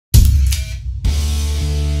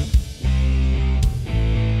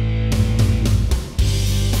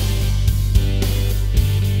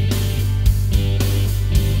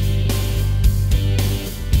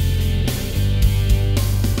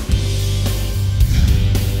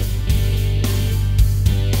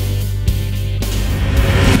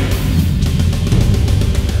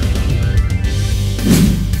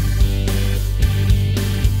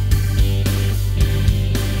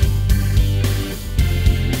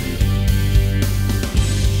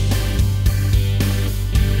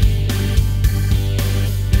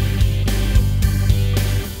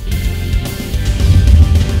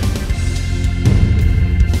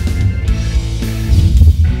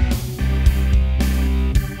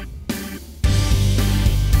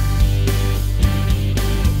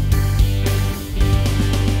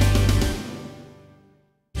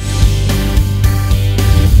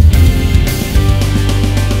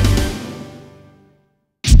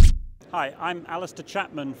Hi, I'm Allister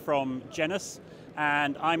Chapman from Genus,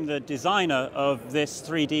 and I'm the designer of this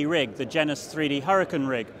 3D rig, the Genus 3D Hurricane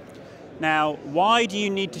rig. Now, why do you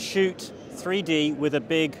need to shoot 3D with a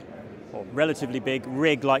big, or relatively big,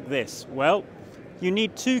 rig like this? Well, you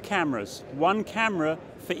need two cameras, one camera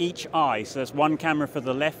for each eye. So there's one camera for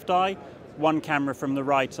the left eye, one camera from the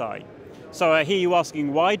right eye. So I hear you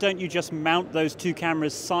asking, why don't you just mount those two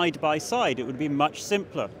cameras side by side? It would be much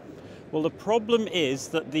simpler. Well, the problem is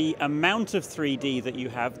that the amount of 3D that you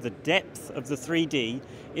have, the depth of the 3D,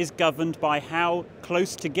 is governed by how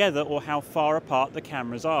close together or how far apart the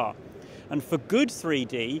cameras are. And for good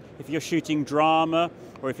 3D, if you're shooting drama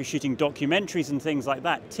or if you're shooting documentaries and things like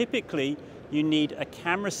that, typically you need a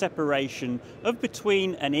camera separation of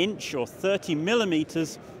between an inch or 30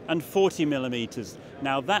 millimeters and 40 millimeters.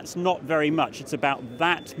 Now that's not very much, it's about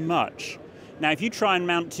that much. Now, if you try and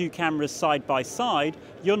mount two cameras side by side,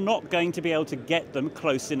 you're not going to be able to get them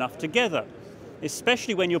close enough together,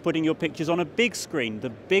 especially when you're putting your pictures on a big screen.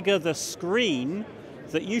 The bigger the screen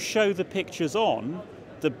that you show the pictures on,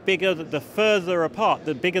 the further apart,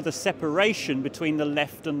 the bigger the separation between the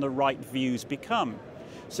left and the right views become.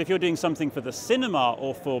 So if you're doing something for the cinema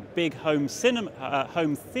or for big home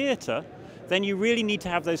theater, then you really need to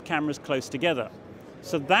have those cameras close together.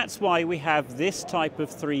 So that's why we have this type of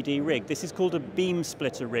 3D rig. This is called a beam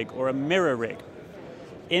splitter rig or a mirror rig.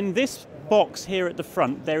 In this box here at the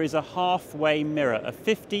front, there is a halfway mirror, a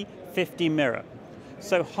 50-50 mirror.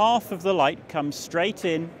 So half of the light comes straight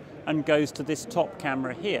in and goes to this top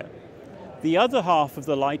camera here. The other half of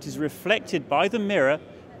the light is reflected by the mirror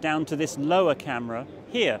down to this lower camera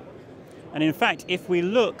here. And in fact, if we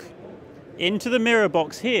look into the mirror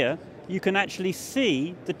box here, you can actually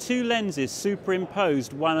see the two lenses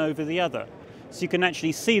superimposed one over the other. So you can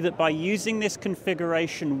actually see that by using this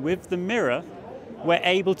configuration with the mirror, we're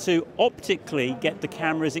able to optically get the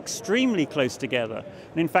cameras extremely close together.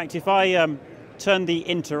 And in fact, if I turn the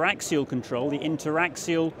interaxial control, the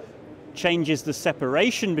interaxial changes the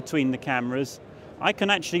separation between the cameras, I can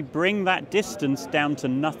actually bring that distance down to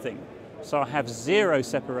nothing. So I have zero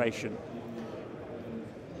separation.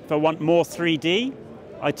 If I want more 3D,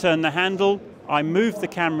 I turn the handle, I move the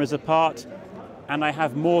cameras apart, and I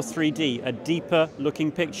have more 3D, a deeper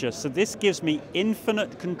looking picture. So this gives me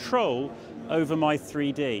infinite control over my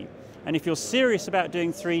 3D. And if you're serious about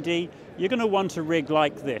doing 3D, you're going to want a rig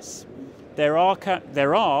like this. There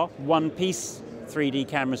are one-piece 3D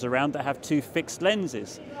cameras around that have two fixed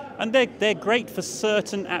lenses. And they're great for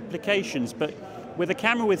certain applications, but with a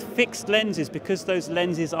camera with fixed lenses, because those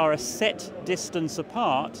lenses are a set distance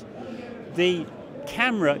apart, the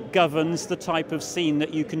camera governs the type of scene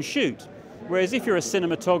that you can shoot. Whereas if you're a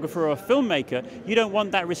cinematographer or a filmmaker, you don't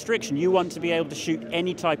want that restriction. You want to be able to shoot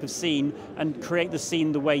any type of scene and create the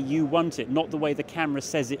scene the way you want it, not the way the camera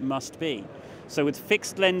says it must be. So with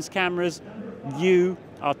fixed lens cameras, you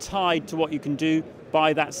are tied to what you can do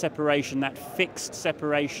by that separation, that fixed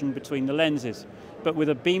separation between the lenses. But with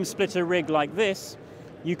a beam splitter rig like this,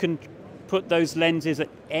 you can put those lenses at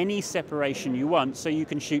any separation you want, so you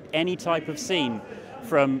can shoot any type of scene,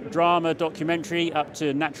 from drama, documentary, up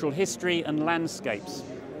to natural history and landscapes.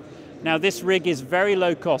 Now this rig is very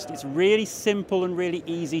low cost. It's really simple and really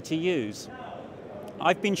easy to use.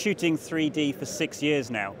 I've been shooting 3D for 6 years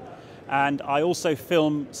now, and I also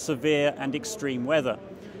film severe and extreme weather.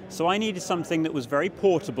 So I needed something that was very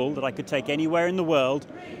portable, that I could take anywhere in the world,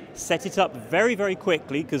 set it up very, very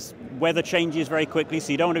quickly, because weather changes very quickly,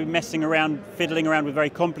 so you don't want to be messing around, fiddling around with very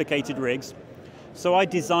complicated rigs. So I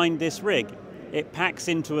designed this rig. It packs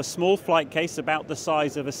into a small flight case about the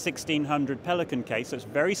size of a 1600 Pelican case, so it's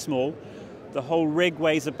very small. The whole rig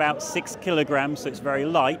weighs about 6 kilograms, so it's very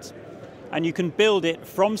light. And you can build it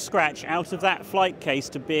from scratch out of that flight case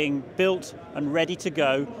to being built and ready to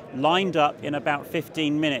go, lined up in about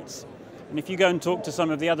 15 minutes. And if you go and talk to some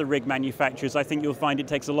of the other rig manufacturers, I think you'll find it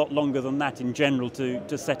takes a lot longer than that in general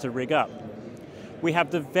to set a rig up. We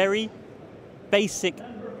have the very basic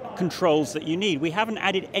controls that you need. We haven't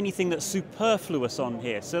added anything that's superfluous on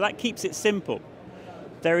here, so that keeps it simple.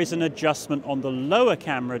 There is an adjustment on the lower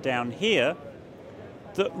camera down here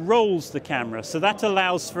that rolls the camera, so that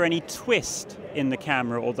allows for any twist in the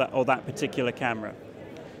camera or that particular camera.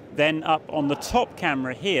 Then up on the top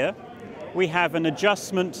camera here, we have an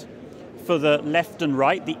adjustment for the left and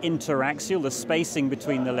right, the interaxial, the spacing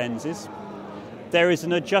between the lenses. There is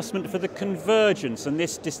an adjustment for the convergence, and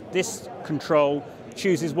this control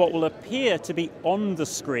chooses what will appear to be on the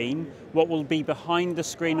screen, what will be behind the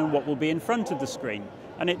screen, and what will be in front of the screen.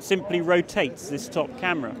 And it simply rotates this top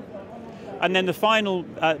camera. And then the final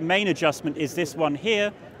main adjustment is this one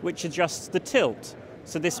here, which adjusts the tilt.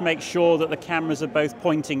 So this makes sure that the cameras are both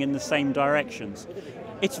pointing in the same directions.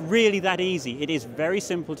 It's really that easy. It is very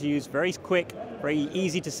simple to use, very quick, very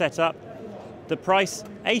easy to set up. The price,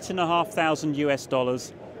 $8,500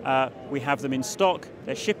 US. We have them in stock.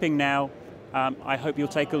 They're shipping now. I hope you'll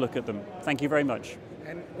take a look at them. Thank you very much.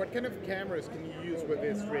 And what kind of cameras can you use with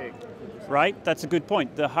this rig? Right, that's a good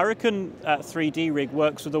point. The Hurricane 3D rig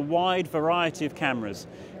works with a wide variety of cameras.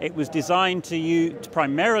 It was designed to use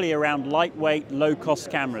primarily around lightweight, low-cost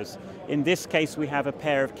cameras. In this case, we have a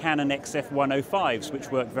pair of Canon XF105s, which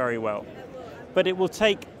work very well. But it will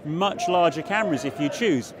take much larger cameras if you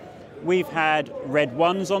choose. We've had Red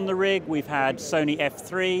 1s on the rig, we've had Sony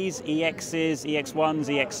F3s, EXs, EX1s,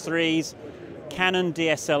 EX3s, Canon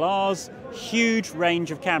DSLRs, huge range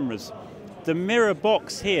of cameras. The mirror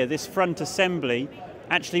box here, this front assembly,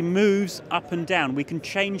 actually moves up and down. We can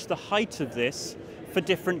change the height of this for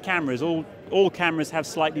different cameras. All cameras have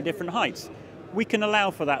slightly different heights. We can allow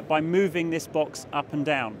for that by moving this box up and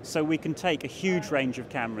down, so we can take a huge range of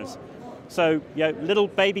cameras. So, little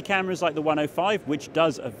baby cameras like the 105, which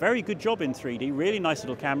does a very good job in 3D, really nice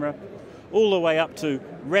little camera, all the way up to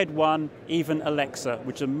Red 1, even Alexa,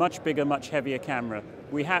 which is a much bigger, much heavier camera.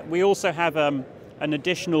 We also have an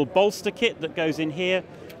additional bolster kit that goes in here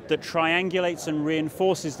that triangulates and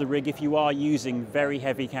reinforces the rig if you are using very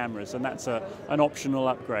heavy cameras, and that's an optional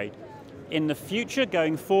upgrade. In the future,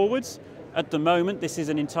 going forwards, at the moment, this is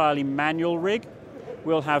an entirely manual rig.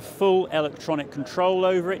 We'll have full electronic control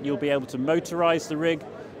over it. You'll be able to motorize the rig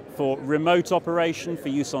for remote operation, for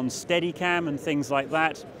use on Steadicam and things like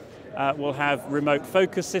that. We'll have remote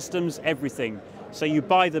focus systems, everything. So you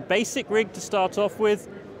buy the basic rig to start off with,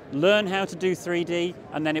 learn how to do 3D,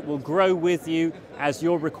 and then it will grow with you as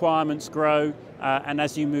your requirements grow and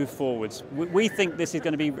as you move forwards. We think this is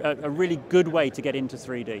going to be a really good way to get into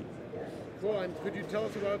 3D. Cool, and could you tell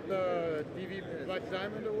us about the DV Black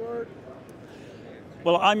Diamond Award?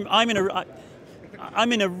 Well, I'm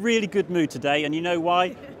in a really good mood today, and you know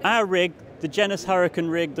why? Our rig, the Genus Hurricane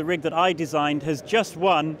rig, the rig that I designed, has just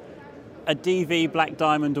won a DV Black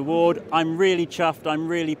Diamond Award. I'm really chuffed, I'm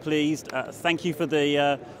really pleased. Thank you for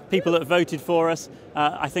the people that voted for us.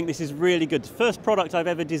 I think this is really good. The first product I've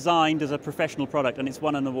ever designed as a professional product, and it's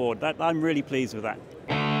won an award. I'm really pleased with that.